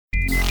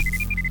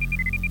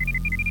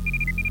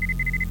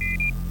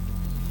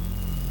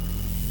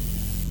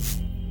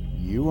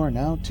You are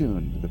now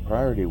tuned to the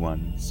Priority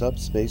One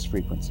subspace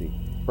frequency,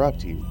 brought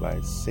to you by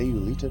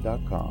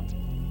Sayulita.com.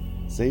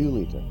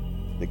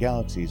 Sayulita, the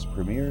galaxy's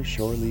premier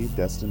shore leave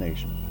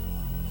destination.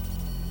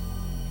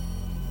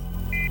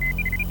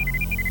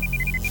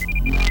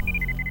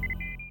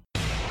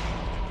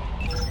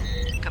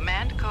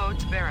 Command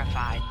codes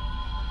verified.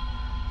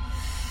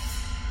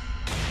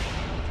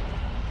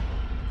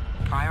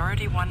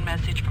 Priority One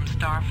message from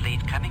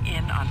Starfleet coming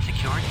in on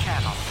secured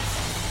channel.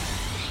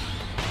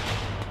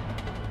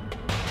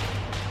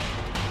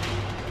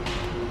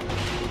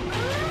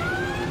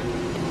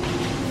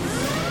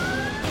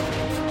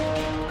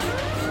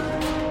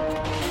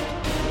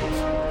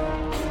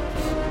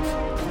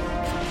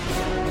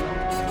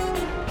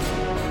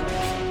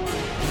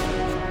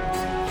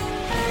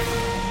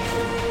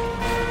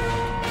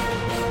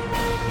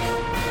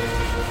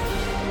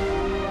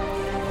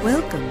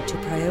 Welcome to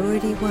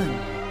Priority One.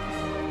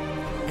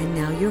 And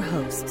now your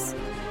hosts.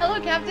 Hello,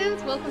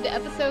 Captains. Welcome to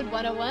episode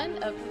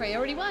 101 of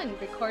Priority One,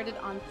 recorded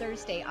on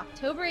Thursday,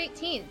 October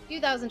 18th,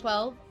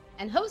 2012,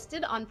 and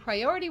hosted on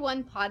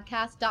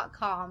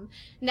PriorityOnePodcast.com,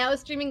 now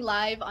streaming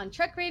live on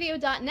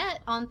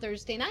TrekRadio.net on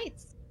Thursday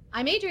nights.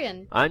 I'm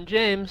Adrian. I'm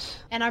James.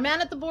 And our man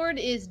at the board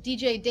is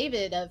DJ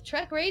David of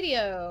Trek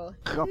Radio.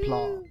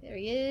 There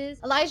he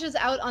is. Elijah's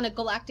out on a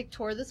galactic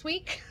tour this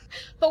week,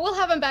 but we'll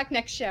have him back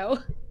next show.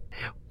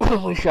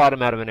 We shot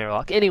him out of an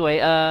airlock. Anyway,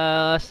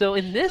 so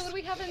in this... So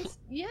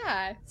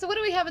what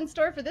do we have in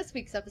store for this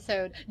week's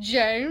episode,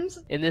 James?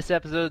 In this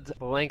episode's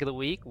Blank of the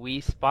Week,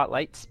 we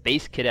spotlight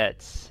Space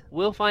Cadets.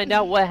 We'll find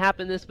out what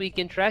happened this week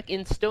in Trek.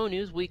 In Stow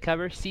News, we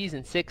cover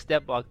Season 6,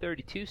 Devlog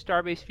 32,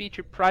 Starbase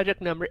Feature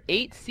Project number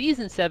 8,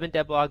 Season 7,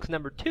 Devlogs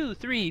number 2,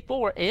 3,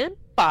 4, and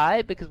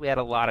 5, because we had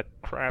a lot of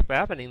crap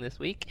happening this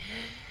week.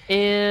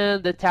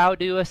 And the Tau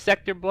do a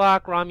Sector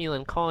Block,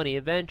 Romulan Colony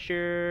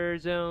Adventure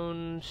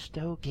Zone,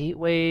 Stow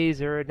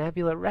Gateways, or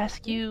Nebula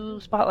Rescue,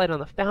 Spotlight on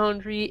the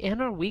Foundry,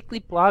 and our weekly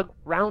blog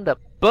roundup.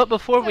 But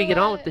before we get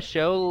on with the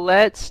show,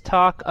 let's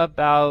talk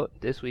about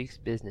this week's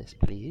business,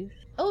 please.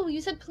 Oh, you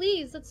said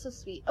please. That's so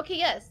sweet. Okay,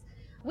 yes.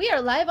 We are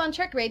live on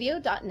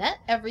TrekRadio.net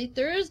every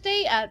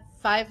Thursday at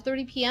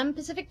 5:30 p.m.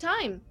 Pacific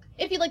Time.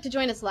 If you'd like to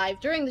join us live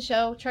during the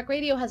show, Trek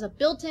Radio has a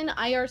built-in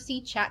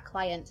IRC chat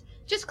client.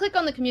 Just click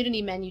on the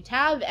Community menu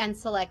tab and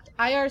select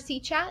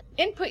IRC Chat,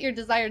 input your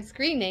desired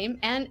screen name,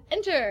 and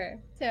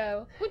enter.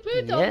 So, woot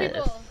woot, all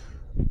people.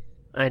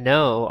 I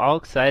know, all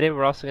excited.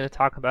 We're also going to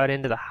talk about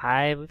Into the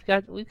Hive.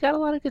 We've got a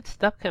lot of good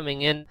stuff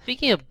coming in.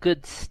 Speaking of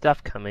good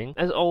stuff coming,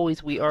 as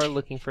always, we are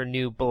looking for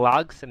new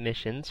blog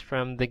submissions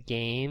from the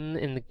game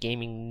and the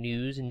gaming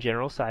news in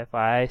general,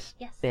 sci-fi,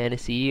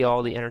 fantasy,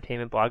 all the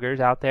entertainment bloggers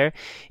out there.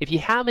 If you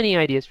have any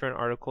ideas for an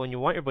article and you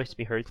want your voice to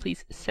be heard,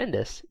 please send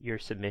us your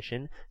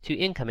submission to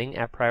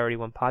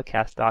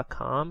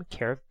incoming@PriorityOnePodcast.com,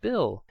 care of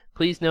Bill.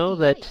 Please know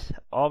that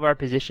all of our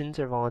positions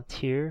are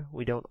volunteer.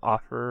 We don't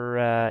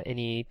offer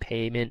any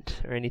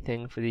payment or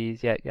anything for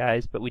these yet,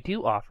 guys, but we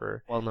do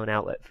offer a well-known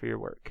outlet for your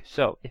work.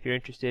 So, if you're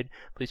interested,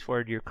 please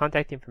forward your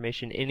contact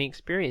information, any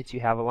experience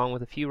you have, along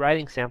with a few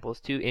writing samples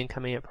to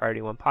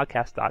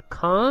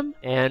incoming@PriorityOnePodcast.com,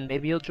 and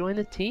maybe you'll join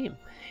the team.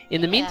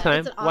 In the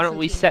meantime, why don't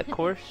we set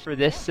course for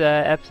this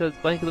episode's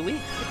Blank of the Week?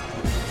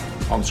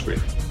 On screen.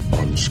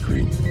 On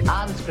screen.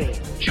 On screen.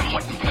 John,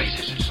 what place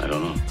is this? I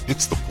don't know.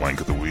 It's the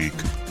Blank of the Week.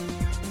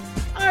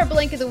 Our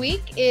Blank of the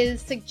Week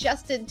is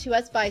suggested to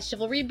us by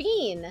Chivalry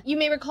Bean. You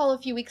may recall a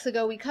few weeks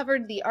ago we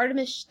covered the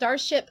Artemis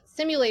Starship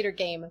Simulator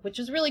game, which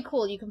was really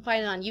cool. You can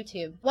find it on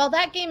YouTube. While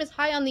that game is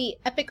high on the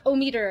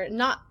epic-o-meter,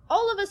 not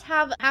all of us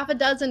have half a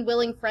dozen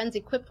willing friends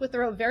equipped with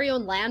their very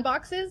own land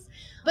boxes,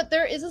 but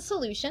there is a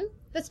solution.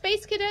 The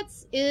Space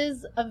Cadets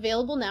is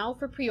available now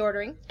for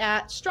pre-ordering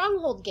at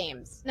Stronghold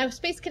Games. Now,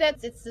 Space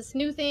Cadets, it's this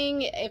new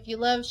thing. If you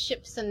love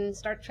ships and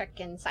Star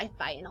Trek and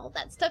sci-fi and all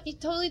that stuff, you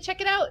totally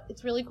check it out.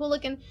 It's really cool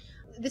looking.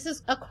 This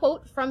is a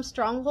quote from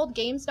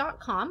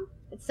StrongholdGames.com.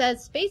 It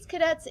says, Space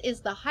Cadets is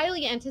the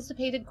highly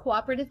anticipated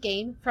cooperative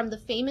game from the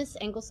famous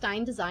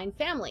Engelstein design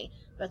family.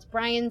 That's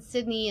Brian,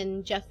 Sidney,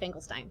 and Jeff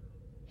Engelstein.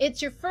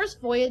 It's your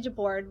first voyage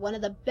aboard one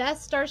of the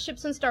best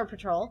starships in Star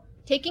Patrol.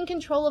 Taking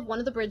control of one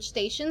of the bridge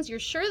stations, you're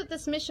sure that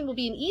this mission will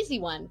be an easy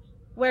one,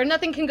 where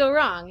nothing can go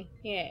wrong.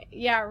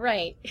 Yeah,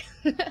 right.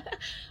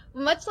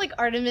 Much like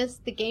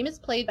Artemis, the game is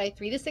played by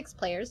 3 to 6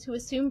 players who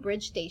assume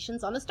bridge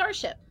stations on a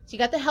starship. So you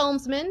got the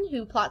helmsman,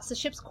 who plots the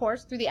ship's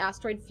course through the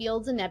asteroid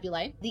fields and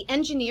nebulae. The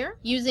engineer,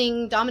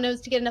 using dominoes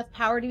to get enough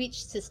power to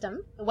each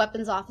system. The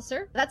weapons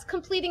officer, that's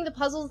completing the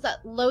puzzles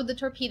that load the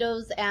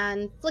torpedoes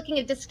and flicking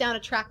a disc down a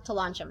track to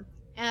launch them.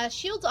 A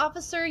shields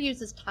officer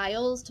uses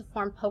tiles to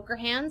form poker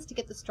hands to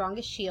get the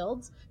strongest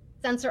shields.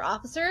 Sensor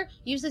officer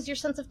uses your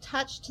sense of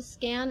touch to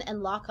scan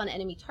and lock on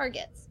enemy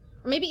targets.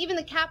 Or maybe even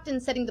the captain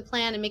setting the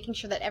plan and making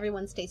sure that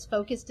everyone stays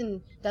focused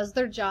and does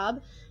their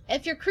job.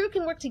 If your crew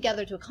can work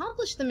together to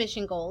accomplish the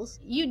mission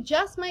goals, you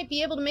just might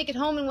be able to make it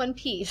home in one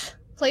piece.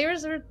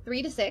 Players are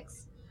 3 to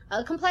 6.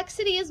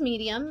 Complexity is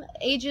medium,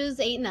 ages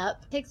 8 and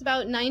up. Takes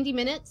about 90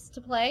 minutes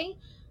to play.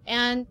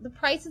 And the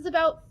price is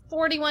about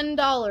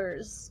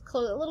 $41, a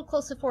little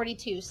close to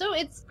 $42. So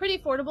it's pretty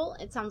affordable.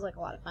 It sounds like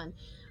a lot of fun.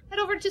 Head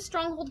over to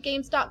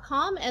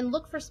strongholdgames.com and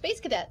look for Space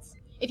Cadets.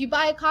 If you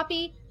buy a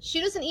copy,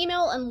 shoot us an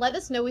email and let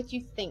us know what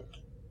you think.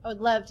 I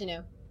would love to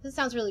know. This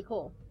sounds really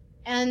cool.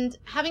 And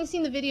having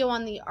seen the video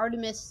on the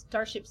Artemis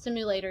Starship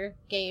Simulator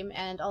game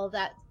and all of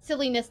that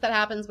silliness that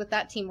happens with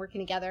that team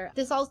working together,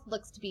 this all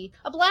looks to be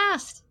a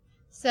blast.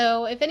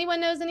 So if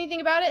anyone knows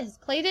anything about it, has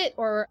played it,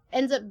 or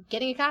ends up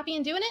getting a copy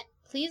and doing it,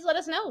 please let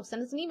us know.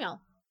 Send us an email.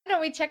 Why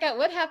don't we check out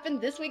what happened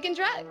this week in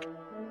Trek?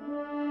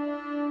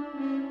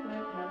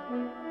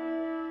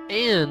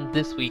 And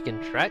This Week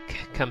in Trek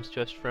comes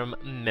to us from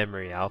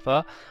Memory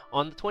Alpha.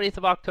 On the 20th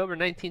of October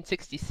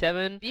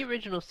 1967, the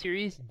original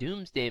series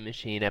Doomsday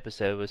Machine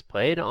episode was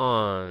played.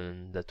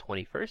 On the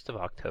 21st of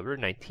October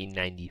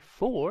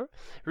 1994,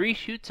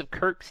 reshoots of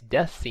Kirk's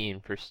death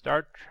scene for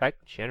Star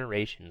Trek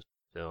Generations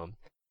film.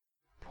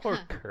 Poor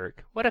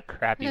Kirk. What a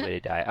crappy way to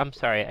die. I'm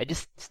sorry, I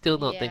just still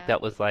don't think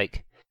that was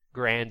like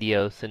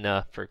grandiose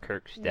enough for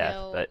Kirk's death.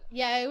 No. But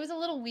yeah, it was a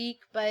little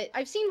weak, but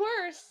I've seen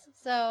worse,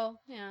 so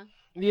yeah.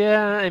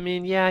 Yeah, I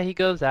mean, yeah, he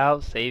goes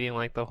out saving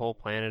like the whole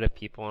planet of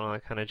people and all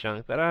that kind of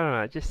junk, but I don't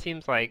know, it just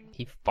seems like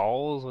he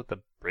falls with a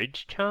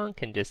bridge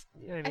chunk and just,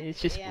 I mean, it's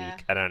just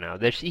weak. I don't know.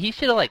 He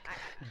should have like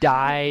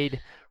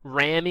died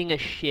ramming a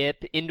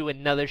ship into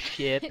another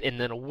ship and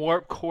then a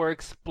warp core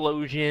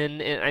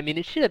explosion, and I mean,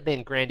 it should have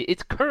been grandiose.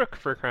 It's Kirk,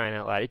 for crying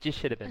out loud. It just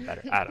should have been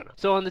better. I don't know.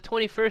 So on the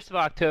 21st of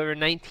October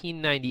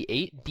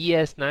 1998,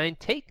 DS9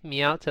 Take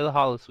Me Out to the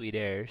Holosuite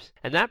airs.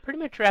 And that pretty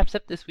much wraps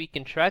up This Week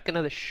in Trek,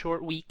 another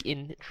short week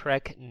in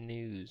Trek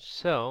news.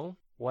 So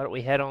why don't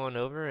we head on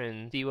over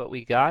and see what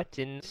we got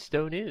in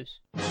Stowe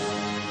News.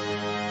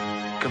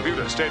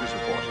 Computer status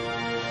report.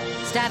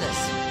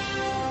 Status.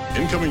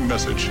 Incoming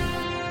message.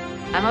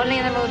 I'm only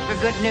in the mood for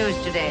good news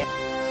today.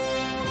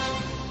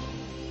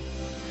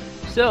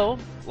 So,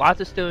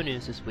 lots of Stowe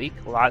News this week,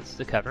 lots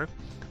to cover.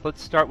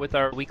 Let's start with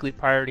our weekly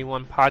Priority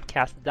One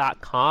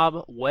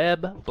Podcast.com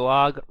web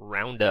blog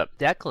roundup.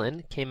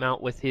 Declan came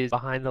out with his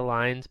Behind the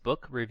Lines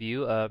book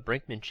review of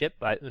Brinkmanship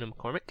by Una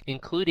McCormick,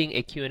 including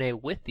a Q&A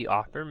with the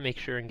author. Make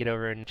sure and get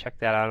over and check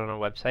that out on our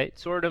website.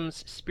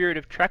 Sordum's Spirit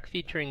of Trek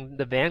featuring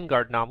the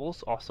Vanguard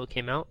novels also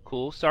came out.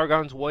 Cool.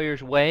 Sargon's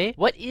Warrior's Way.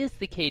 What is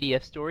the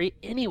KDF story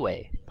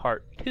anyway?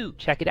 Part 2.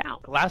 Check it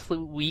out. Last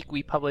week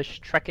we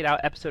published Trek It Out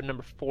episode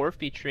number 4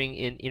 featuring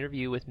an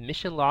interview with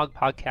Mission Log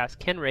podcast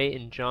Ken Ray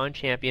and John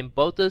Champion.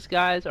 Both those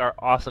guys are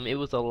awesome. It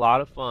was a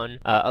lot of fun.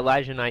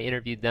 Elijah and I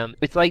interviewed them.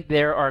 It's like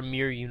they're our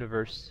mirror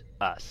universe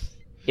us.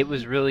 It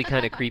was really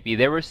kind of creepy.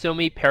 There were so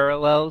many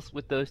parallels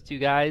with those two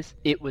guys.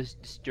 It was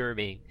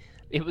disturbing.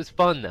 It was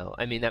fun, though.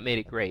 I mean, that made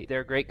it great.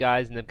 They're great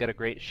guys, and they've got a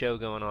great show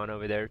going on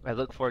over there. I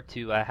look forward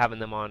to having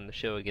them on the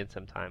show again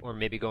sometime, or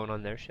maybe going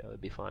on their show.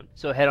 It'd be fun.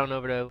 So head on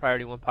over to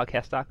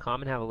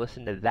PriorityOnePodcast.com and have a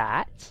listen to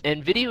that.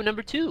 And video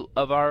number 2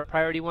 of our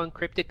Priority One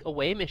Cryptic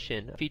Away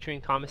mission, featuring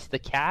Thomas the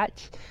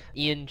Cat,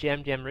 Ian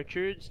Jam Jam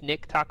Richards,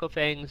 Nick Taco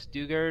Fangs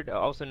Dugard,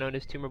 also known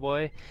as Tumor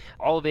Boy,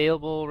 all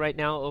available right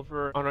now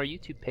over on our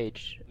YouTube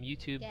page,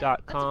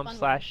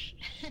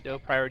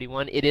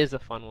 youtube.com/StowPriority1. It is a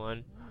fun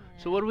one.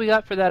 So what do we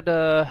got for that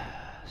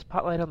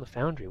Spotlight on the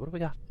Foundry? What do we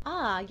got?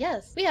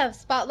 Yes. We have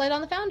Spotlight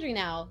on the Foundry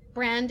now.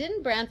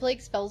 Brandon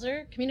Brandflake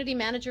Spelzer, community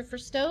manager for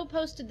Stowe,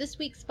 posted this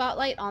week's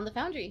Spotlight on the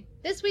Foundry.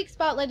 This week's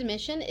Spotlight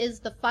mission is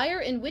The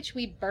Fire in Which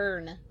We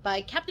Burn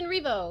by Captain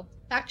Revo.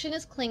 Faction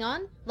is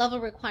Klingon. Level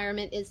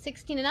requirement is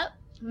 16 and up.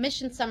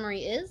 Mission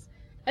summary is: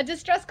 a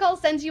distress call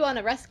sends you on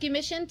a rescue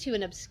mission to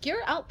an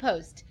obscure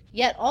outpost.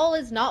 Yet all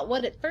is not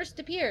what it first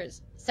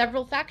appears.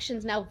 Several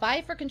factions now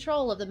vie for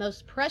control of the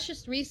most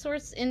precious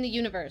resource in the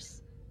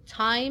universe: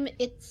 time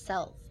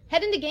itself.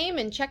 Head into game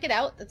and check it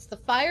out. That's The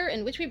Fire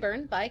in Which We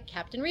Burn by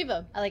Captain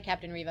Revo. I like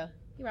Captain Revo.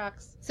 He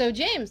rocks. So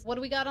James, what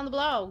do we got on the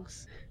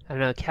blogs? I don't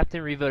know,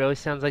 Captain Revo, it always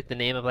sounds like the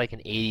name of like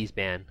an 80s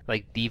band,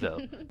 like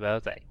Devo. But I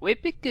was like,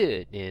 whip it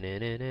good.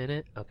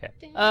 Okay.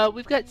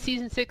 We've got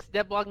Season 6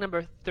 devlog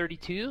number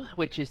 32,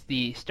 which is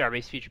the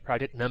Starbase Future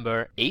Project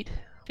number 8.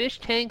 Fish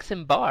tanks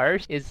and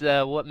bars is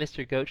what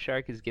Mr.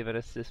 Goatshark has given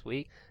us this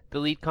week. The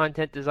lead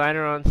content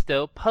designer on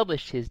Stowe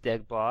published his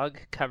dev blog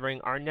covering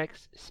our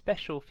next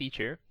special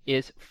feature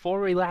is For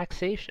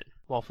Relaxation.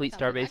 While fleet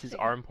starbases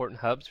are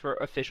important hubs for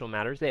official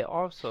matters, they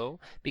are also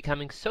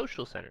becoming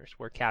social centers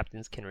where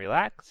captains can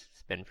relax,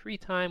 spend free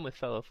time with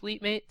fellow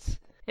fleet mates,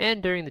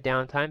 and during the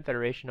downtime,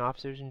 Federation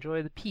officers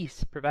enjoy the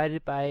peace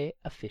provided by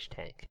a fish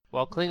tank,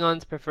 while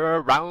Klingons prefer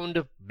a round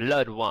of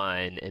blood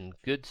wine and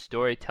good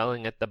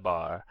storytelling at the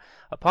bar.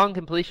 Upon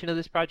completion of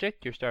this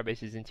project, your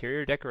starbase's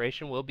interior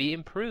decoration will be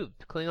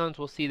improved. Klingons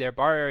will see their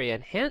bar area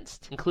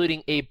enhanced,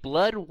 including a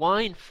blood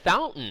wine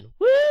fountain.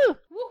 Woo!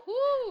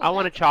 Woohoo! I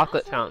want a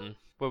chocolate fountain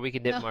where we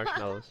can dip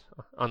marshmallows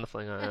on the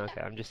Klingon.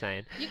 Okay, I'm just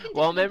saying.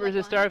 While members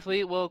of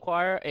Starfleet will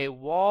acquire a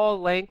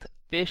wall-length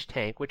fish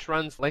tank, which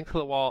runs length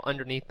of the wall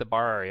underneath the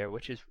bar area,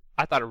 which is,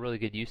 I thought, a really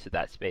good use of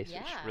that space.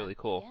 Which is really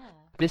cool. Yeah.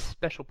 This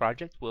special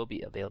project will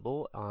be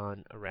available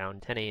on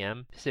around 10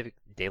 a.m. Pacific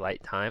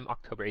Daylight Time,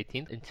 October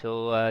 18th,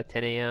 until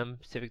 10 a.m.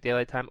 Pacific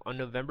Daylight Time on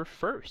November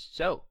 1st.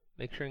 So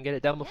make sure and get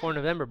it done before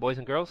November, boys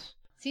and girls.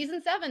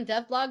 Season 7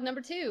 devlog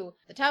number 2,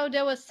 the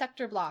Taudoa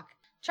Sector Block.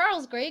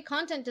 Charles Gray,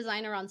 content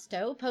designer on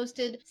Stowe,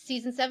 posted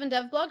Season 7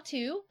 devlog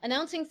 2,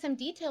 announcing some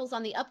details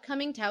on the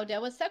upcoming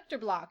Taudoa Sector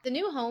Block, the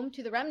new home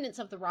to the remnants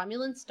of the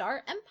Romulan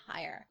Star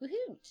Empire.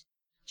 Woohoo!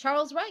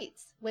 Charles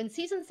writes, when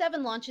Season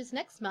 7 launches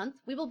next month,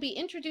 we will be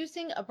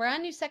introducing a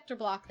brand new sector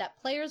block that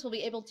players will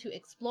be able to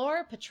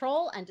explore,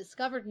 patrol, and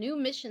discover new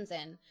missions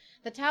in.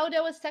 The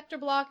Taudoa Sector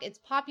Block is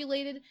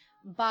populated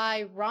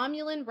by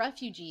Romulan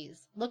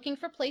refugees looking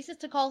for places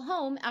to call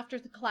home after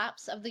the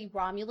collapse of the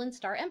Romulan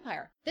Star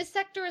Empire. This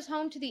sector is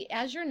home to the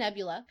Azure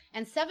Nebula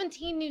and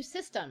 17 new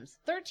systems,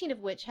 13 of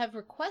which have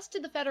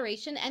requested the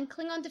Federation and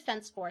Klingon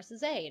Defense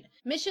Force's aid.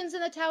 Missions in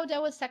the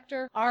Taudoa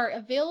sector are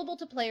available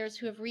to players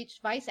who have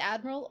reached Vice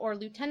Admiral or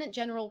Lieutenant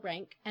General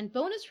rank, and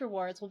bonus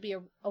rewards will be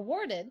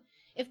awarded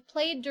if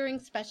played during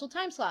special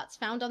time slots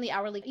found on the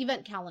hourly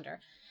event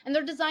calendar. And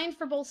they're designed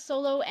for both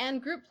solo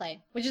and group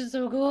play, which is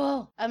so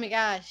cool. Oh my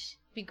gosh,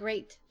 it'd be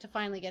great to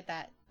finally get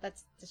that.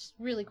 That's just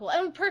really cool.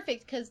 And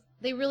perfect, because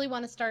they really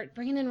want to start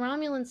bringing in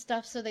Romulan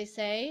stuff, so they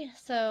say.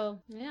 So,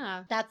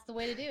 yeah, that's the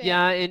way to do it.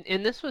 Yeah,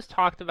 and this was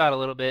talked about a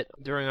little bit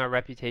during our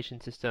reputation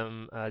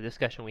system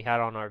discussion we had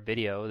on our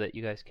video that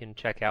you guys can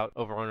check out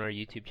over on our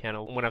YouTube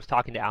channel. When I was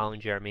talking to Al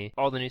and Jeremy,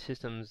 all the new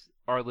systems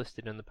are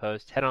listed in the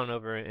post. Head on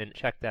over and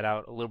check that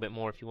out a little bit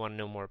more if you want to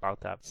know more about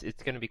that.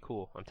 It's going to be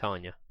cool, I'm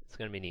telling you. It's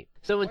going to be neat.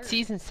 So in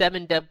Season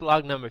 7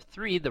 devlog number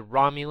 3, the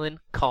Romulan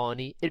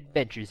Colony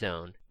Adventure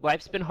Zone.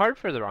 Life's been hard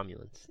for the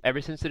Romulans.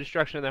 Ever since the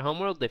destruction of their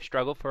homeworld, they've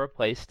struggled for a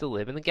place to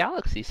live in the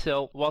galaxy.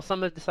 So while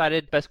some have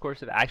decided the best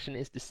course of action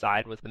is to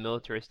side with the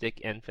militaristic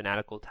and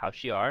fanatical Tal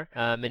Shiar,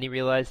 many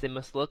realize they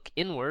must look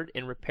inward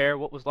and repair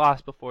what was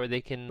lost before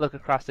they can look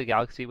across the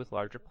galaxy with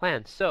larger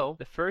plans. So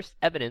the first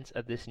evidence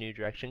of this new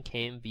direction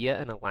came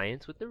via an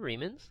alliance with the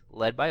Remans,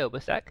 led by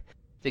Obasek.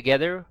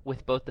 Together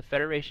with both the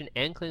Federation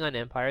and Klingon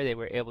Empire, they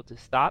were able to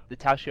stop the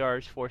Tal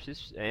Shiar's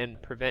forces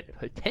and prevent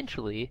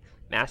potentially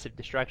massive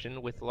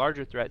destruction. With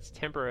larger threats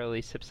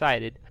temporarily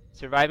subsided,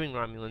 surviving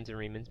Romulans and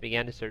Remans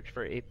began to search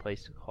for a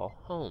place to call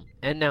home.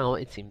 And now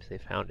it seems they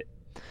found it.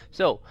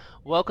 So,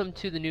 welcome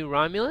to the new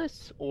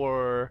Romulus,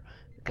 or,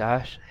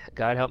 gosh,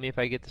 God help me if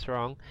I get this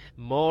wrong,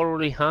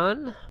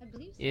 Morihan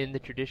in the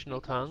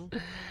traditional tongue.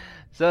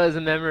 So as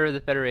a member of the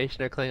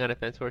Federation or Klingon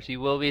Defense Force, you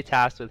will be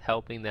tasked with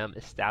helping them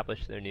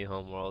establish their new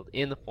homeworld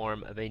in the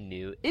form of a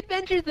new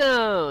adventure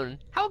zone.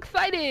 How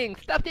exciting!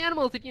 Stuffed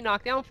animals if you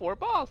knock down 4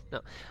 balls.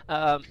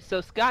 No.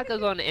 So Scott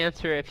goes on to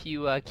answer a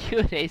few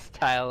Q&A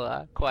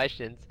style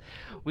questions.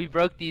 We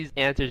broke these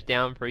answers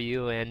down for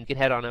you, and you can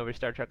head on over to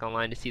Star Trek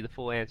Online to see the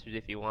full answers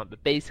if you want.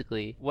 But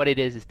basically, what it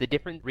is the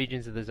different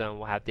regions of the zone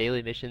will have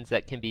daily missions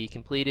that can be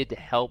completed to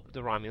help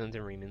the Romulans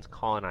and Remans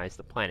colonize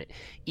the planet.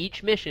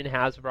 Each mission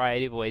has a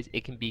variety of ways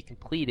it can be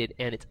completed,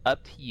 and it's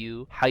up to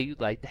you how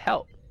you'd like to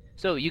help.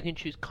 So you can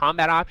choose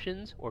combat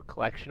options or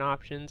collection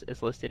options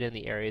as listed in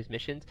the area's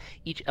missions.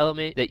 Each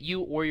element that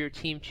you or your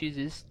team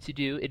chooses to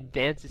do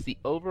advances the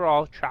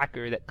overall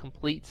tracker that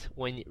completes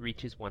when it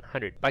reaches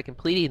 100. By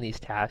completing these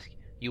tasks,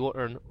 you will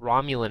earn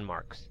Romulan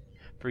marks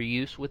for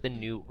use with the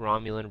new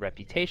Romulan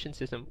reputation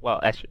system. Well,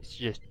 actually, it's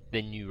just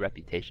the new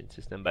reputation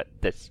system, but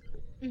that's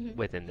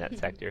within that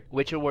sector,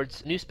 which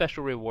awards new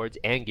special rewards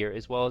and gear,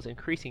 as well as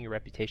increasing your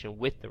reputation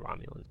with the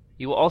Romulans.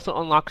 You will also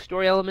unlock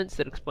story elements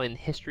that explain the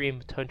history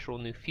and potential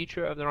new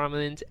future of the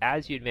Romulans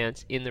as you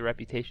advance in the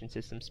reputation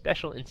system.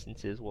 Special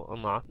instances will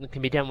unlock and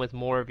can be done with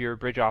more of your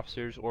bridge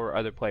officers or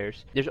other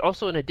players. There's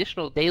also an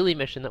additional daily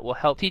mission that will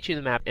help teach you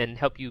the map and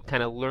help you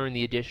kind of learn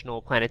the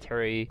additional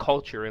planetary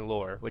culture and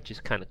lore, which is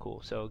kind of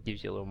cool. So it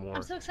gives you a little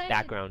more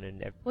background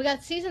and everything. We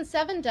got Season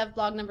 7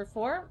 devlog number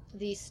 4,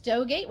 the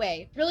Stowe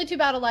Gateway. Really too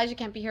bad Elijah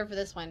can't be here for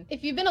this one.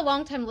 If you've been a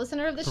long-time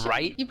listener of this show,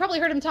 you probably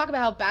heard him talk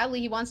about how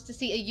badly he wants to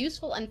see a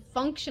useful and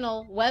functional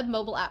web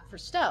mobile app for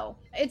Stowe.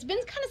 It's been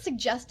kind of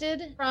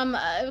suggested from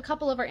a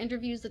couple of our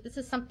interviews that this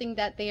is something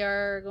that they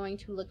are going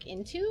to look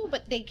into,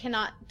 but they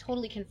cannot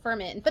totally confirm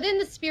it. But in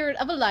the spirit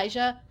of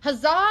Elijah,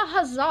 huzzah,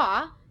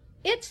 huzzah,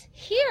 it's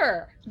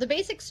here! The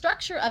basic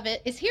structure of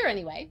it is here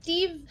anyway.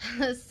 Steve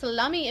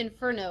Salami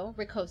Inferno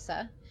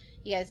Ricosa,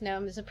 you guys know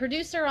him as a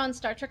producer on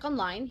Star Trek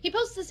Online, he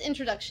posts this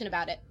introduction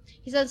about it.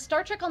 He says,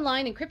 Star Trek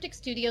Online and Cryptic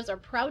Studios are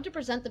proud to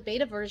present the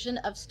beta version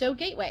of Stowe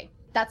Gateway.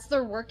 That's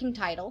their working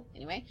title,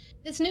 anyway.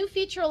 This new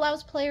feature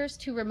allows players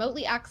to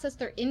remotely access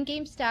their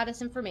in-game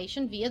status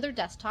information via their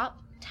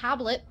desktop,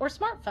 tablet, or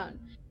smartphone.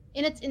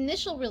 In its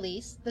initial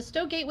release, the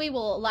Stowe Gateway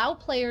will allow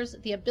players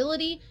the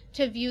ability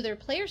to view their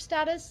player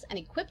status and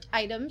equipped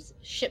items,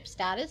 ship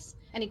status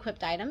and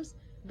equipped items,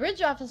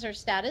 bridge officer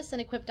status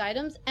and equipped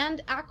items,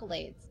 and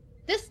accolades.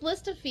 This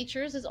list of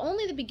features is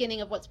only the beginning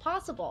of what's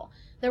possible.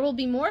 There will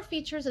be more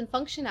features and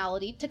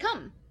functionality to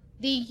come.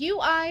 The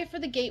UI for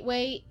the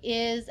Gateway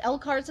is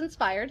LCARS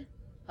inspired.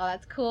 Oh,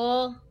 that's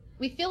cool.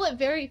 We feel it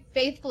very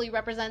faithfully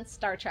represents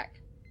Star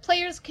Trek.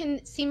 Players can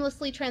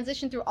seamlessly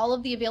transition through all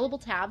of the available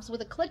tabs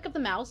with a click of the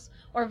mouse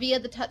or via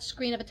the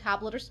touchscreen of a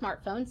tablet or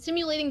smartphone,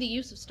 simulating the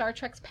use of Star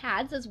Trek's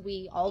pads as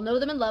we all know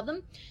them and love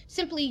them.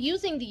 Simply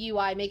using the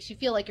UI makes you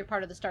feel like you're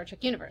part of the Star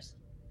Trek universe.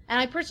 And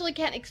I personally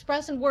can't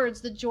express in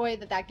words the joy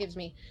that gives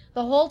me.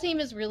 The whole team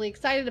is really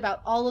excited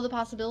about all of the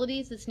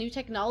possibilities this new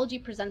technology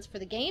presents for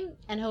the game,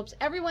 and hopes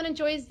everyone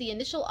enjoys the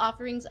initial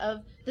offerings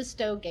of the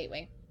STO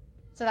Gateway.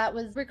 So that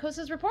was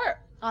Rikosa's report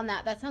on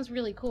that. That sounds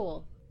really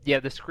cool. Yeah,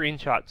 the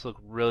screenshots look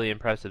really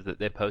impressive that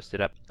they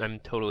posted up. I'm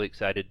totally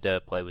excited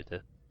to play with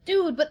it.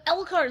 Dude, but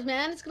LCARs,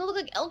 man. It's gonna look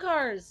like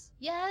LCARs.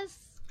 Yes.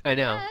 I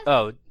know. Yes.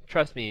 Oh,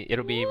 trust me,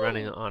 it'll be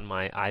running on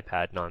my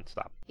iPad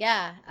nonstop.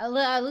 Yeah,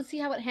 let's see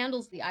how it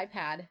handles the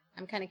iPad.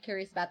 I'm kind of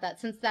curious about that,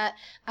 since that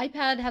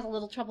iPad has a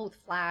little trouble with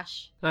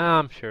Flash.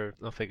 I'm sure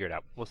they'll figure it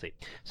out. We'll see.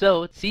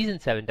 So, Season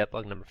 7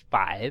 Devlog number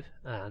 5.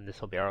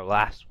 This will be our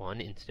last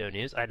one in STO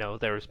News. I know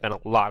there's been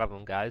a lot of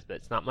them, guys, but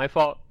it's not my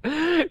fault.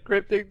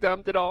 Cryptic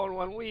dumped it all in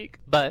 1 week.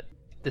 But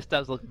this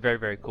does look very,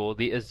 very cool.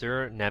 The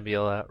Azure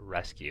Nebula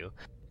Rescue.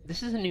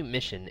 This is a new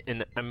mission,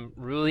 and I'm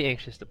really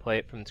anxious to play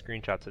it from the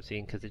screenshots I've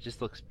seen because it just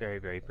looks very,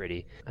 very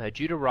pretty.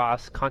 Judah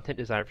Ross, content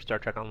designer for Star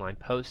Trek Online,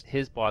 posts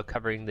his blog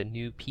covering the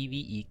new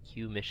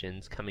PvEQ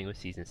missions coming with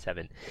Season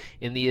 7.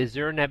 In the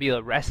Azure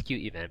Nebula Rescue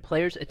event,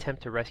 players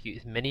attempt to rescue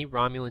as many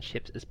Romulan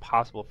ships as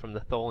possible from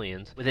the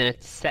Tholians within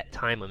a set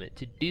time limit.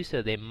 To do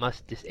so, they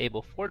must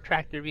disable 4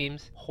 tractor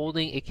beams,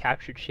 holding a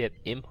captured ship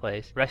in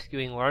place.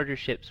 Rescuing larger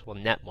ships will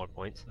net more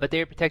points, but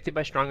they are protected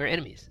by stronger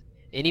enemies.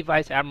 Any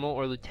Vice Admiral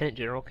or Lieutenant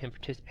General can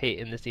participate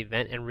in this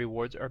event, and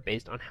rewards are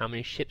based on how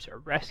many ships are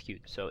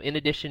rescued. So in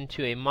addition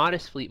to a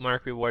modest fleet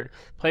mark reward,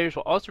 players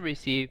will also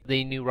receive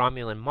the new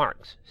Romulan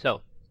marks. So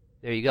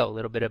there you go, a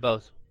little bit of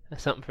both.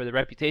 Something for the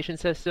reputation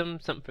system,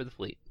 something for the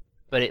fleet.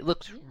 But it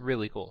looks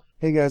really cool.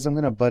 Hey guys, I'm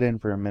going to butt in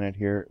for a minute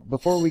here.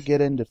 Before we get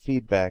into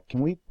feedback,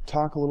 can we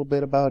talk a little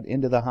bit about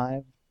Into the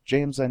Hive?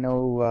 James, I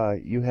know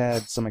you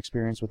had some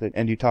experience with it,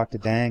 and you talked to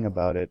Dang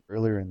about it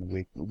earlier in the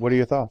week. What are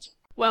your thoughts?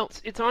 Well,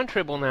 it's on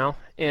Tribble now,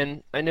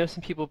 and I know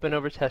some people have been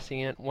over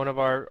testing it. One of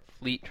our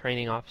fleet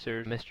training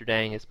officers, Mr.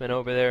 Dang, has been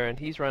over there, and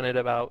he's run it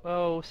about,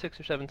 6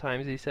 or 7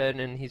 times, he said,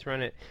 and he's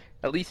run it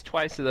at least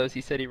twice of those. He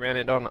said he ran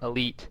it on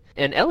Elite.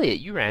 And Elliot,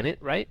 you ran it,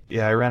 right?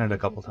 Yeah, I ran it a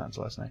couple times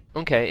last night.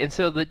 Okay, and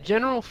so the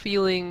general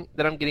feeling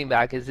that I'm getting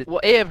back is,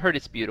 I've heard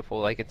it's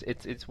beautiful, like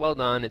it's well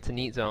done, it's a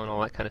neat zone,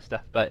 all that kind of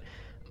stuff, but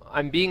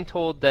I'm being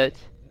told that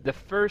the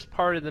first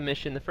part of the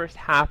mission, the first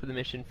half of the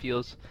mission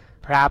feels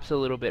perhaps a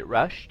little bit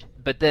rushed.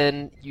 But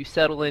then you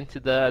settle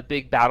into the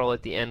big battle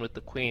at the end with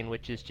the Queen,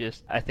 which is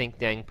just, I think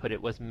Dang put it,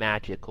 was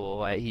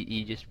magical.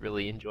 He just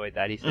really enjoyed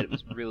that. He said it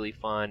was really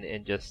fun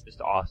and just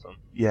awesome.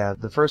 Yeah,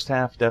 the first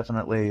half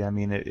definitely, I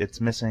mean, it's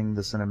missing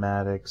the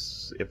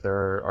cinematics, if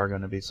there are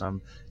going to be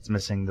some. It's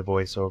missing the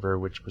voiceover,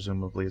 which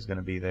presumably is going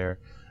to be there.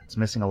 It's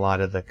missing a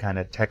lot of the kind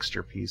of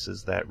texture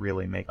pieces that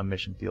really make a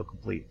mission feel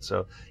complete.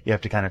 So you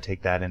have to kind of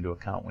take that into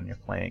account when you're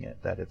playing it,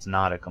 that it's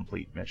not a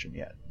complete mission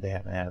yet. They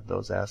haven't added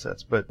those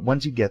assets. But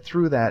once you get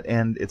through that,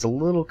 and it's a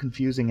little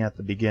confusing at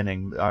the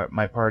beginning,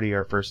 my party,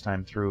 our first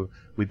time through,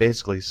 we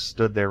basically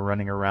stood there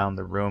running around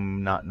the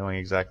room not knowing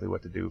exactly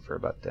what to do for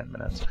about 10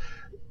 minutes.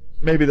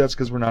 Maybe that's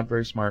because we're not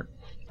very smart.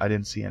 I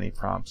didn't see any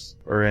prompts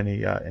or any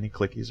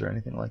clickies or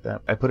anything like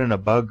that. I put in a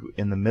bug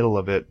in the middle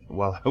of it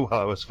while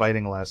I was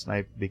fighting last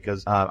night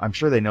because I'm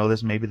sure they know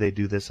this. Maybe they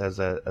do this as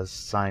a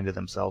sign to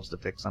themselves to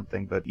fix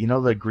something. But you know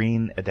the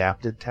green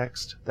adapted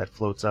text that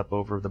floats up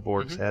over the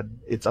Borg's head?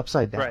 It's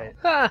upside down.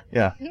 Right.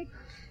 Yeah.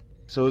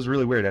 So it was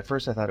really weird. At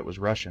first I thought it was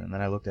Russian, and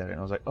then I looked at it and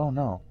I was like, oh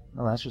no,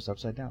 that's just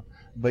upside down.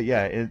 But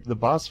yeah, the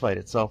boss fight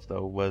itself,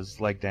 though,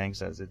 was, like Dang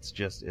says,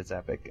 it's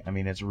epic. I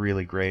mean, it's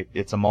really great.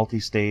 It's a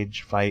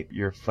multi-stage fight.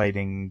 You're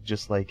fighting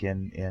just like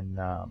in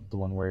the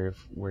one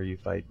where you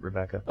fight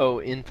Rebecca. Oh,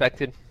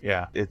 Infected?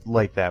 Yeah, it's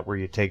like that, where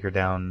you take her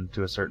down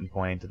to a certain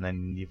point, and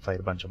then you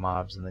fight a bunch of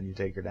mobs, and then you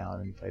take her down,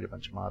 and you fight a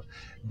bunch of mobs.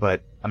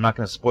 But I'm not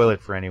going to spoil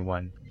it for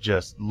anyone.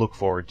 Just look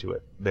forward to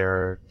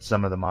it.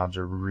 Some of the mobs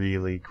are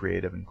really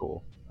creative and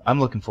cool. I'm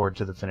looking forward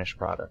to the finished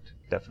product,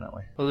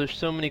 definitely. Well, there's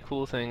so many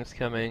cool things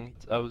coming.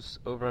 I was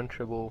over on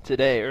Tribble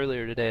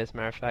earlier today, as a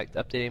matter of fact,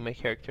 updating my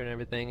character and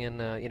everything,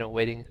 and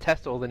waiting to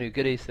test all the new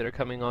goodies that are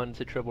coming on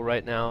to Tribble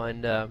right now.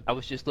 And I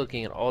was just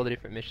looking at all the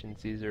different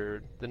missions. These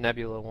are the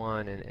Nebula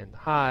one and the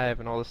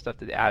Hive and all the stuff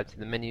that they add to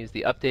the menus,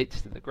 the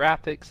updates to the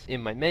graphics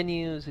in my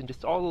menus, and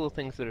just all the little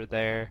things that are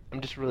there.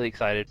 I'm just really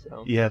excited.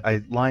 So. Yeah,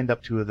 I lined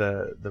up 2 of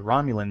the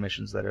Romulan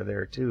missions that are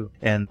there too.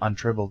 And on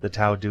Tribble, the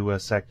Tau Dua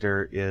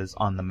sector is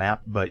on the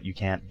map, but you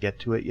can't get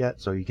to it yet,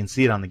 so you can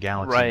see it on the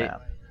galaxy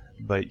map,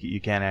 but you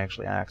can't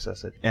actually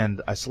access it.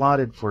 And I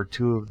slotted for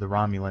 2 of the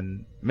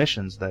Romulan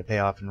missions that pay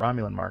off in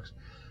Romulan marks,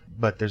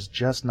 but there's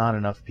just not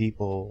enough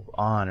people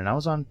on, and I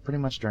was on pretty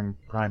much during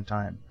prime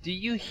time. Do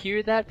you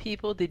hear that,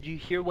 people? Did you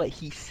hear what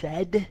he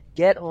said?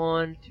 Get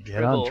on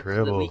Tribble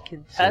so that we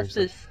can test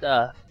this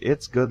stuff.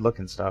 It's good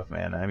looking stuff,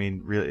 man. I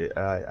mean, really,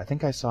 I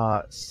think I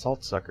saw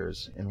salt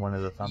suckers in one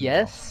of the thumbnails.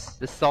 Yes,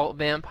 the salt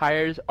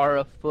vampires are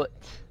afoot.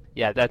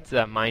 Yeah, that's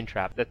Mine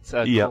Trap. That's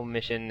a cool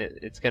mission.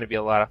 It's going to be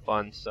a lot of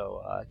fun.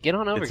 So get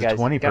on over, it's guys.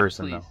 It's a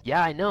 20-person, though.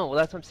 Yeah, I know. Well,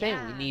 that's what I'm saying.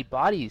 Yeah. We need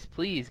bodies.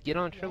 Please get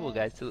on Tribble,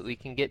 guys, so that we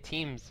can get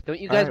teams. Don't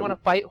you guys want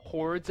to fight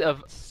hordes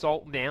of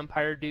salt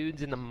vampire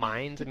dudes in the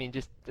mines? I mean,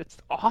 that's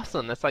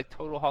awesome. That's like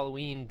total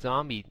Halloween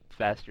zombie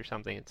fest or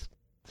something. Let's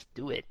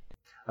do it.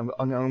 I'm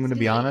going to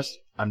be honest.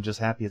 I'm just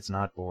happy it's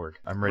not Borg.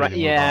 I'm ready to move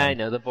on. Yeah, I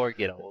know. The Borg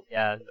get old.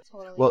 Yeah.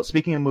 Totally. Well,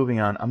 speaking of moving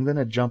on, I'm going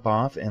to jump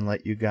off and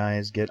let you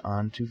guys get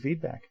on to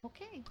feedback.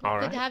 Okay. All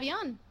Good right. to have you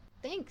on.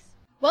 Thanks.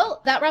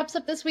 Well, that wraps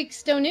up this week's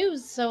Stowe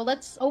News, so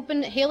let's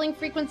open hailing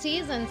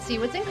frequencies and see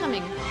what's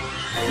incoming.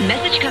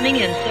 Message coming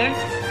in, sir.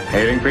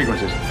 Hailing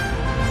frequencies.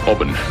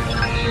 Open.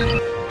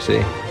 See,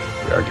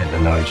 we are getting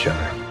to know each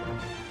other.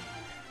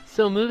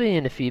 So moving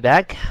into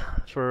feedback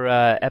for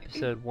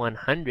episode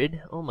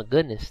 100. Oh my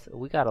goodness,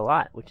 we got a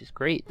lot, which is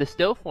great. The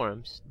Stowe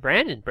forums,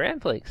 Brandon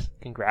Brandflakes,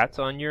 congrats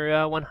on your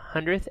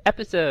 100th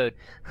episode.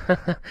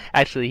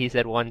 Actually, he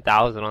said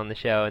 1,000 on the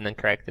show and then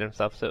corrected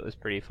himself, so it was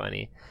pretty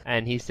funny.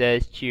 And he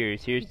says,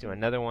 cheers, here's to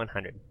another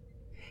 100.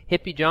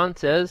 Hippie John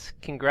says,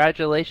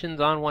 congratulations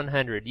on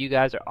 100. You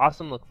guys are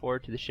awesome. Look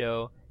forward to the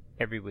show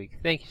every week.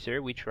 Thank you,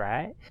 sir. We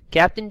try.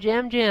 Captain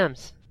Jam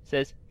Jams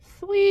says,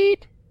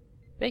 sweet.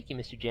 Thank you,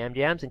 Mr. Jam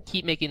Jams, and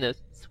keep making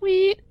those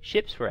sweet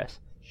ships for us.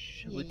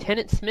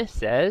 Lieutenant Smith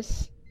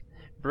says,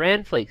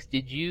 Brandflakes,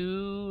 did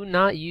you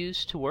not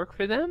use to work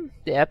for them?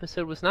 The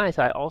episode was nice.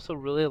 I also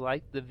really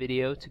liked the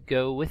video to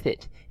go with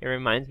it. It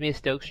reminds me of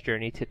Stoke's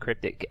Journey to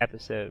Cryptic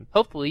episode.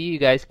 Hopefully you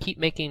guys keep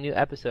making new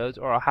episodes,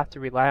 or I'll have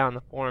to rely on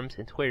the forums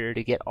and Twitter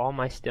to get all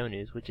my Stowe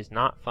news, which is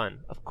not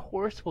fun. Of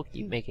course we'll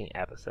keep making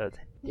episodes.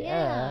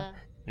 Yeah.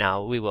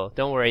 No, we will.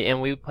 Don't worry.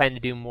 And we plan to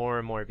do more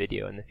and more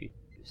video in the future.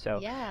 So,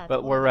 yeah,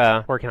 but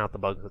we're working out the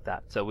bugs with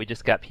that. So we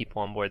just got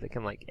people on board that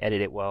can like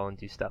edit it well and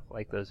do stuff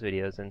like those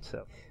videos. And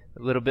so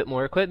a little bit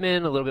more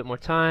equipment, a little bit more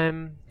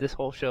time. This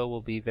whole show will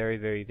be very,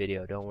 very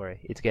video. Don't worry.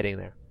 It's getting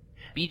there.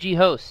 BG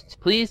hosts,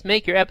 please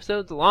make your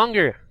episodes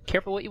longer.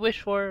 Careful what you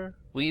wish for.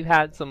 We've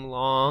had some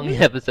long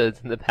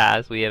episodes in the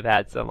past. We have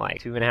had some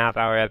like 2.5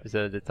 hour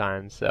episodes at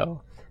times.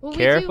 So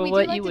careful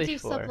what you wish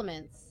for.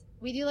 Supplements.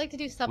 We do like to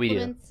do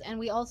supplements, and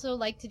we also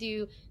like to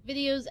do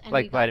videos and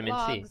like we vitamin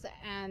blogs, C.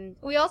 And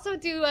we also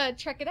do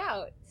Trek It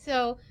Out.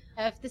 So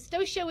if the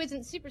Stowe show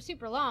isn't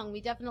super long,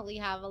 we definitely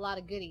have a lot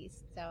of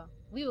goodies. So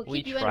we will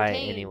keep you entertained. We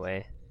try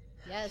anyway.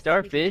 Yes,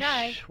 Starfish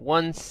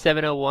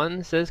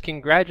 1701 says,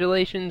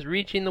 congratulations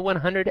reaching the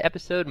 100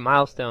 episode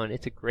milestone.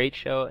 It's a great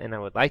show, and I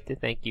would like to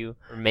thank you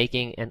for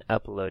making and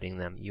uploading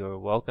them. You are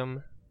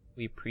welcome.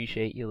 We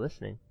appreciate you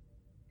listening.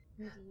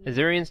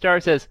 Azurian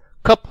Star says,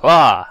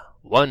 Kapla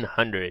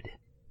 100.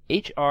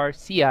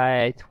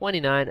 HRCI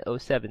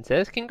 2907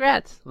 says,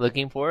 congrats.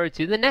 Looking forward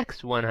to the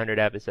next 100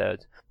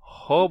 episodes.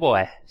 Oh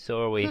boy,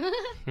 so are we.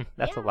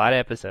 That's a lot of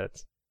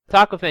episodes.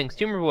 Taco Fangs,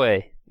 Tumor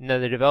Boy,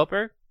 another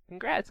developer.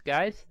 Congrats,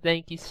 guys.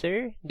 Thank you,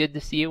 sir. Good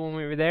to see you when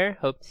we were there.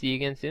 Hope to see you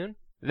again soon.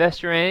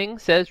 Vesterang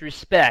says,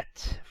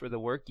 respect for the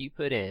work you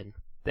put in.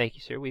 Thank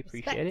you, sir. We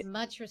appreciate it.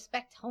 Much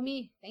respect,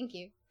 homie. Thank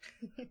you.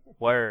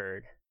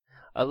 Word.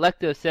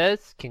 Electo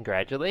says,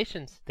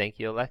 congratulations. Thank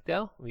you,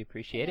 Electo. We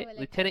appreciate it. Electo.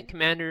 Lieutenant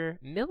Commander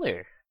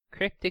Miller,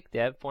 Cryptic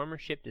Dev, former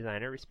ship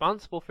designer,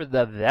 responsible for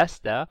the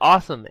Vesta.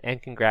 Awesome,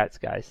 and congrats,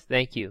 guys.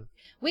 Thank you.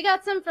 We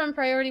got some from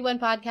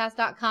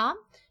PriorityOnePodcast.com.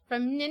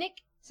 From Ninick,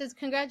 says,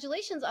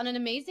 congratulations on an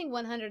amazing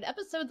 100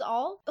 episodes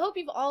all. I hope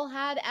you've all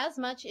had as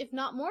much, if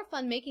not more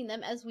fun making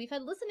them as we've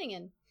had listening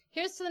in.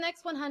 Here's to the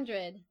next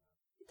 100.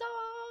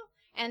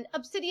 Ta-da! And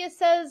Obsidian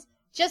says,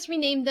 just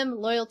rename them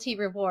loyalty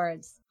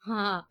rewards.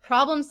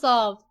 Problem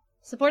solved.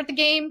 Support the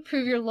game,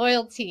 prove your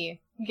loyalty.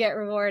 Get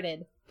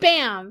rewarded.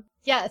 Bam!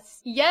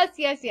 Yes. Yes.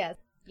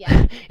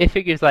 Yeah. It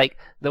figures like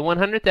the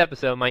 100th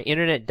episode, my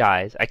internet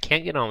dies. I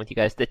can't get on with you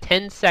guys. The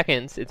 10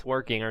 seconds it's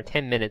working, or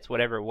 10 minutes,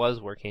 whatever it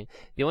was working.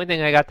 The only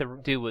thing I got to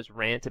do was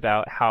rant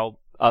about how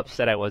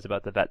upset I was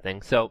about the vet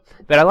thing. So,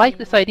 but I like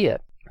this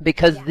idea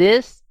because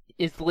this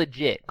is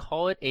legit.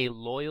 Call it a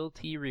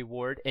loyalty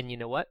reward, and you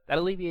know what? That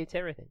alleviates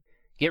everything.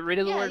 Get rid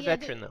of the word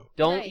veteran, though.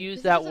 Don't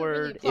use that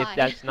word if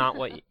that's not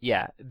what...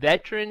 Yeah,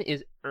 veteran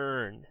is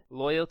earned.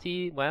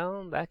 Loyalty,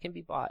 well, that can be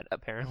bought,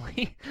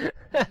 apparently.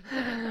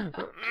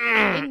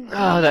 Oh,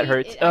 that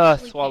hurts.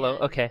 Swallow.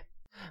 Okay.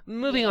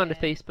 Moving on to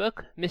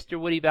Facebook, Mr.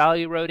 Woody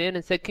Value wrote in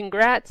and said,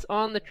 congrats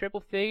on the triple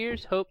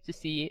figures. Hope to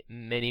see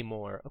many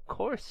more. Of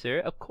course, sir.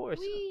 Of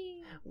course.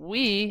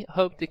 We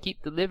hope to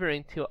keep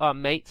delivering to our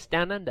mates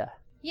down under.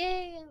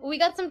 Yay! We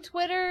got some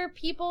Twitter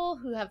people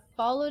who have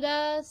followed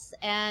us,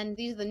 and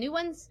these are the new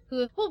ones who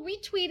have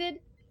retweeted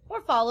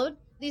or followed.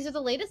 These are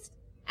the latest.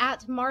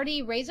 At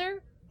Marty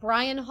Razor,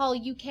 Brian Hall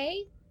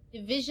UK,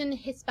 Division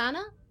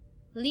Hispana,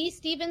 Lee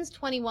Stevens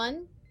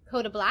 21,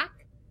 Coda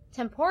Black,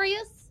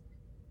 Temporius,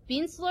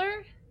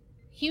 Beansler,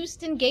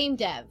 Houston Game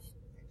Dev.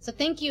 So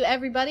thank you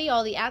everybody,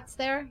 all the ats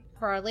there,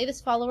 for our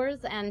latest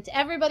followers, and to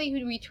everybody who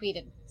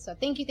retweeted. So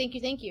thank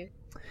you.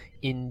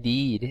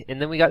 Indeed. And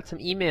then we got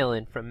some email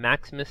in from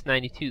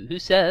Maximus92 who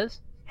says,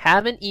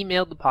 Haven't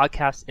emailed the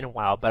podcast in a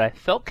while, but I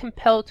felt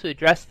compelled to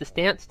address the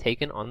stance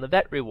taken on the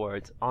vet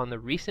rewards on the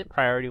recent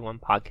Priority One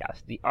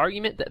podcast. The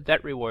argument that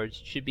vet rewards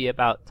should be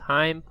about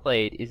time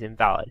played is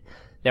invalid.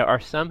 There are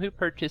some who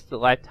purchase the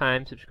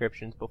lifetime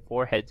subscriptions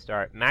before Head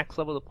Start, max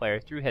level the player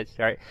through Head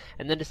Start,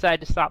 and then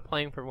decide to stop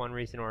playing for one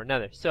reason or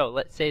another. So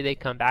let's say they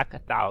come back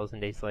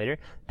 1,000 days later,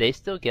 they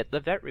still get the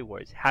vet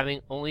rewards,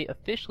 having only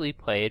officially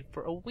played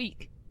for a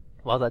week.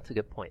 Well, that's a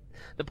good point.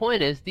 The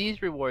point is,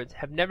 these rewards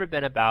have never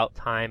been about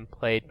time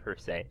played per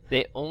se.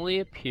 They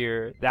only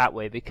appear that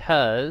way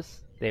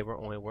because they were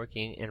only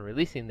working and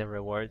releasing the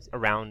rewards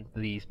around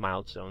these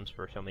milestones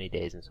for so many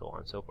days and so on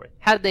and so forth.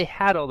 Had they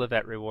had all the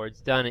vet rewards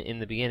done in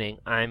the beginning,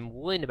 I'm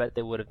willing to bet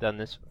they would have done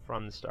this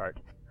from the start.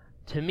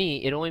 To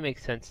me, it only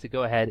makes sense to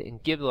go ahead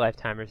and give the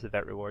lifetimers the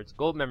vet rewards.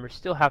 Gold members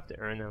still have to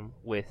earn them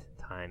with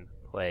time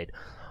played.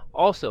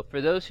 Also,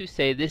 for those who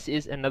say this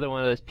is another one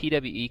of those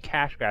PWE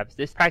cash grabs,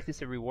 this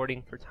practice of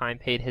rewarding for time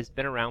paid has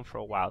been around for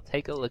a while.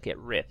 Take a look at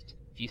Rift.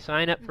 If you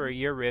sign up for a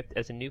year Rift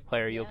as a new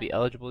player, you'll be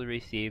eligible to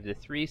receive the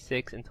 3,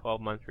 6, and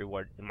 12-month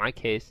reward. In my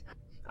case,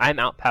 I'm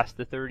out past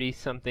the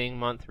 30-something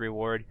month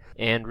reward,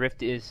 and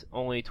Rift is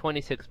only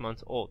 26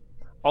 months old.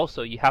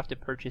 Also, you have to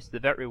purchase the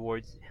vet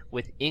rewards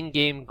with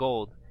in-game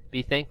gold.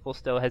 Be thankful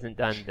Stowe hasn't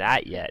done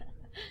that yet.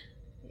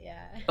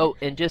 Yeah. Oh,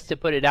 and just to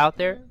put it out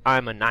there,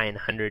 I'm a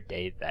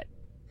 900-day vet.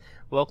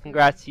 Well,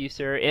 congrats to you,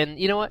 sir. And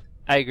you know what?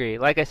 I agree.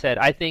 Like I said,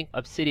 I think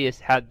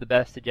Obsidious had the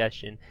best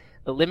suggestion.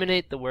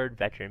 Eliminate the word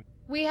veteran.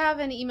 We have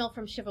an email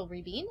from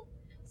Chivalry Bean.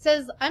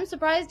 Says, I'm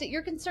surprised at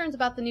your concerns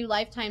about the new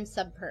lifetime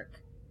sub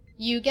perk.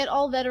 You get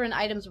all veteran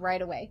items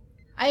right away.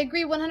 I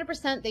agree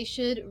 100% they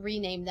should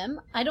rename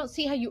them. I don't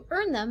see how you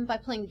earn them by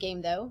playing the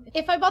game, though.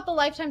 If I bought the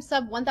lifetime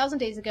sub 1,000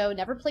 days ago,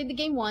 never played the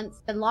game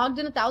once, then logged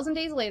in 1,000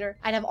 days later,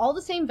 I'd have all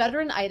the same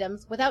veteran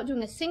items without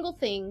doing a single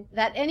thing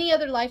that any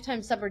other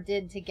lifetime subber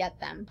did to get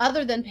them,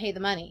 other than pay the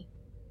money.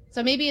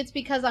 So maybe it's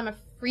because I'm a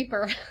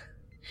freeper.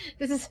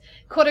 This is,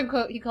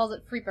 quote-unquote, he calls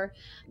it freeper,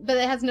 but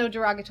it has no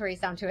derogatory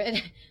sound to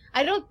it.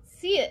 I don't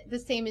see it the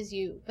same as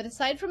you, but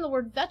aside from the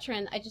word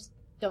veteran, I just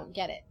don't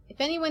get it. If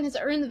anyone has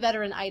earned the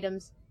veteran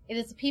items, it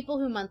is the people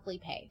who monthly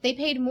pay. They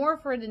paid more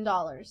for it in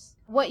dollars.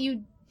 What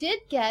you did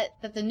get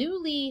that the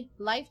newly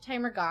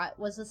lifetimer got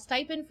was a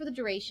stipend for the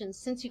duration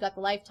since you got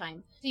the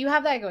lifetime. So you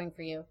have that going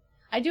for you.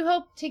 I do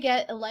hope to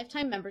get a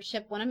lifetime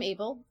membership when I'm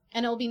able,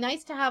 and it will be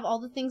nice to have all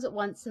the things at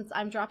once since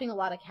I'm dropping a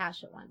lot of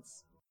cash at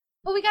once.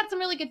 Well, we got some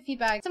really good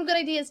feedback, some good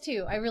ideas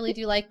too. I really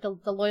do like the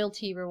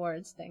loyalty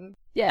rewards thing.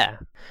 Yeah,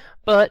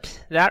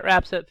 but that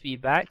wraps up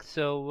feedback,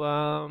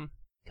 so,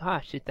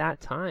 gosh, it's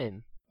that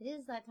time. It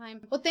is that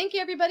time. Well, thank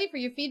you everybody for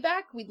your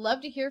feedback. We'd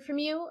love to hear from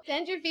you.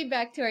 Send your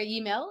feedback to our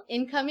email,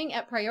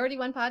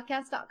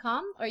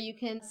 incoming@PriorityOnePodcast.com, or you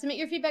can submit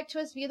your feedback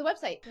to us via the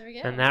website. There we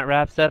go. And that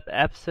wraps up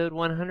episode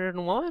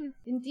 101.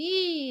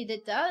 Indeed,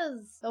 it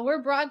does. So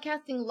we're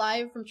broadcasting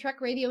live from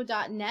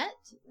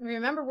TrekRadio.net.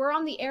 Remember, we're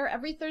on the air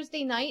every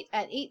Thursday night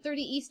at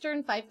 8:30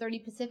 Eastern,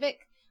 5:30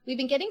 Pacific. We've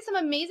been getting some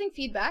amazing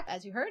feedback,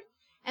 as you heard,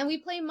 and we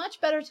play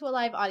much better to a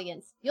live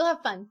audience. You'll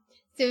have fun.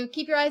 So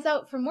keep your eyes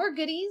out for more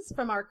goodies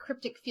from our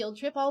cryptic field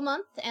trip all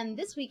month, and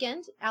this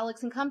weekend,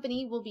 Alex and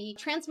company will be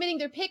transmitting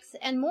their picks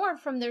and more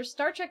from their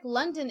Star Trek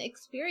London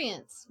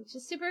experience, which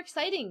is super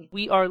exciting.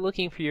 We are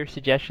looking for your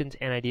suggestions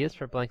and ideas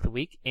for Blank the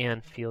Week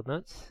and field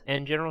notes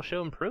and general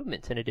show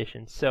improvements in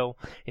addition. So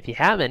if you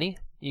have any,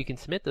 you can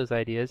submit those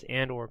ideas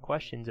and or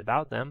questions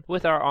about them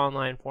with our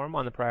online form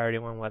on the Priority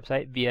One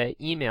website via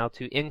email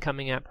to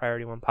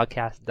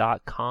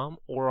incoming@PriorityOnePodcast.com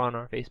or on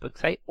our Facebook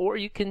site, or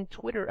you can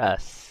Twitter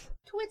us.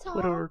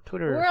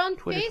 Twitter. We're on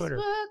Twitter.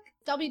 Facebook,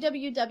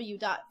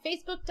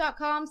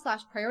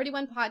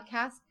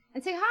 www.facebook.com/PriorityOnePodcast,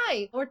 and say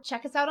hi, or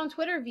check us out on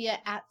Twitter via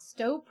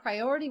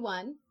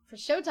 @StowPriority1 for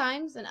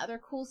showtimes and other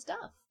cool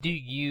stuff. Do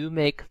you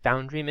make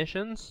Foundry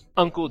missions?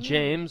 Uncle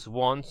James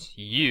wants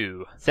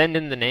you. Send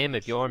in the name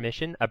of your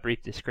mission, a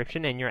brief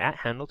description, and your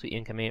 @handle to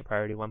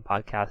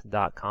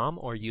incoming@PriorityOnePodcast.com,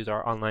 or use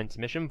our online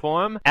submission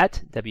form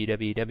at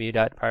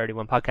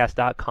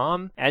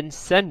www.PriorityOnePodcast.com and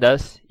send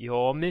us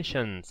your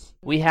missions.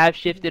 We have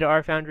shifted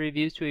our Foundry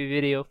reviews to a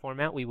video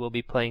format. We will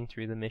be playing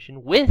through the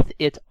mission with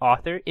its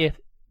author if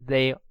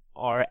they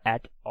are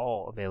at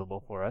all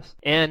available for us,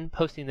 and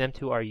posting them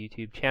to our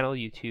YouTube channel,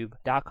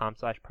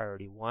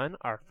 youtube.com/priority1.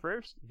 Our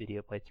first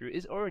video playthrough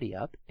is already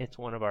up. It's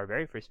one of our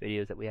very first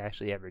videos that we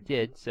actually ever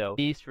did, so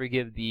please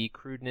forgive the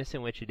crudeness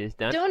in which it is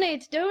done.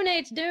 Donate!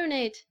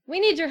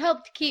 We need your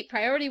help to keep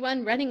Priority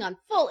One running on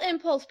full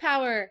impulse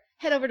power.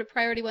 Head over to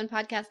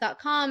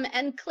PriorityOnePodcast.com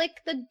and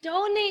click the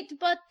donate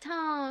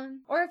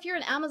button. Or if you're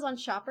an Amazon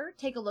shopper,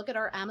 take a look at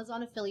our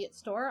Amazon affiliate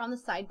store on the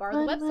sidebar of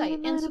the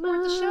website and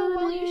support the show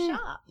while you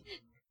shop.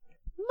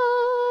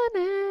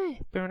 Money.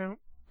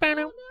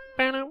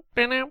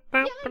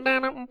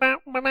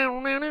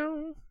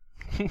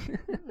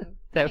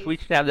 That we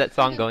should have that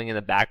song going in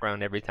the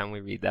background every time we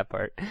read that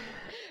part.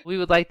 We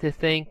would like to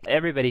thank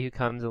everybody who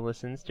comes and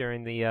listens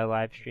during the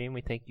live stream. We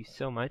thank you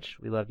so much.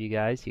 We love you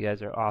guys. You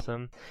guys are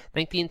awesome.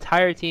 Thank the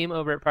entire team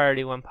over at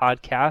Priority One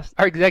Podcast.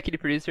 Our executive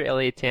producer,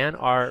 Elliot Tan.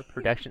 Our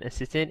production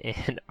assistant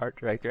and art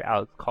director,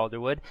 Alex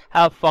Calderwood.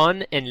 Have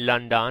fun in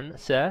London,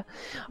 sir.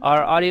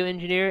 Our audio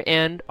engineer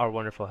and our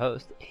wonderful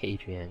host,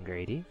 Adrian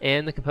Grady.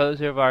 And the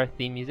composer of our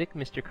theme music,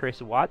 Mr.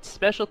 Chris Watts.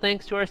 Special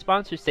thanks to our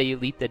sponsor,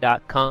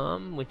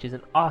 Sayulita.com, which is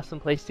an awesome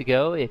place to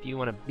go if you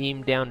want to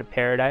beam down to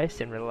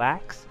paradise and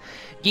relax.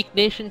 Geek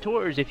Nation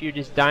Tours, if you're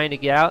just dying to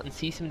get out and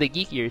see some of the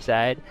geekier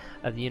side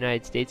of the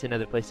United States and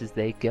other places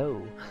they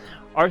go.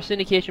 Our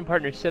syndication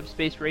partners,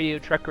 Subspace Radio,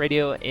 Trek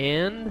Radio,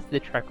 and the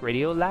Trek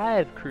Radio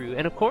Live crew.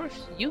 And of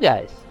course, you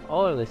guys,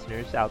 all our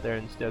listeners out there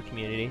in the Stowe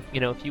community. You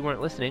know, if you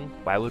weren't listening,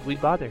 why would we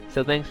bother?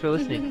 So thanks for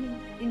listening.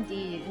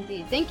 Indeed,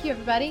 indeed. Thank you,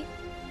 everybody.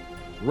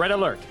 Red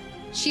alert.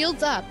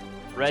 Shields up.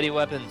 Ready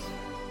weapons.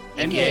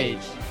 Engage.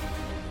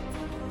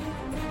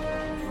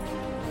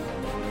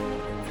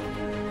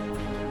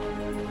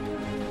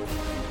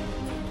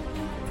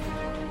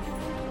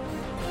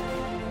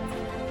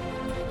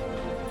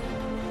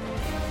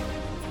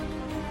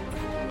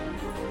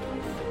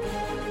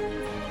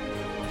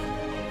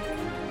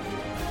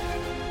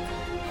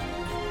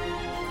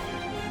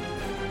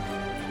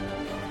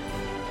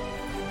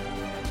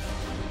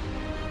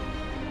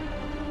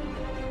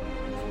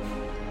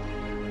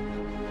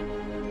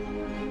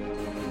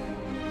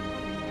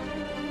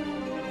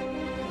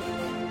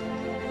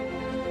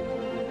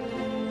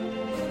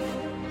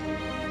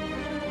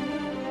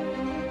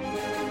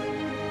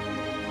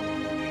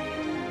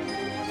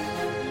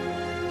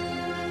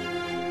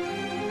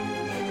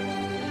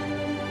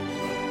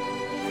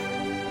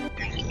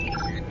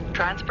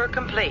 Transfer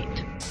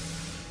complete.